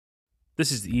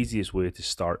This is the easiest way to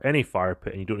start any fire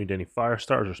pit, and you don't need any fire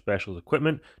starters or special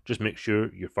equipment. Just make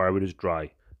sure your firewood is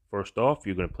dry. First off,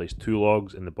 you're going to place 2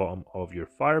 logs in the bottom of your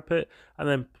fire pit and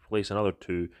then place another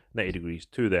two 90 degrees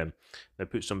to them. Now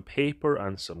put some paper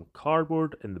and some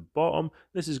cardboard in the bottom.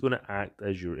 This is going to act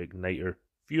as your igniter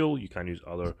fuel. You can use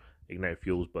other igniter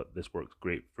fuels, but this works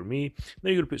great for me. Now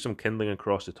you're going to put some kindling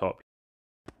across the top.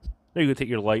 Now you're going to take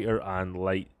your lighter and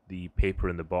light the paper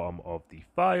in the bottom of the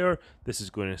fire. This is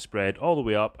going to spread all the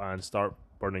way up and start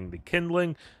burning the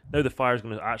kindling. Now the fire is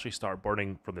going to actually start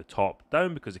burning from the top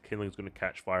down because the kindling is going to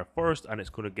catch fire first, and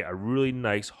it's going to get a really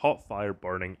nice hot fire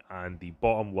burning, and the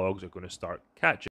bottom logs are going to start catching.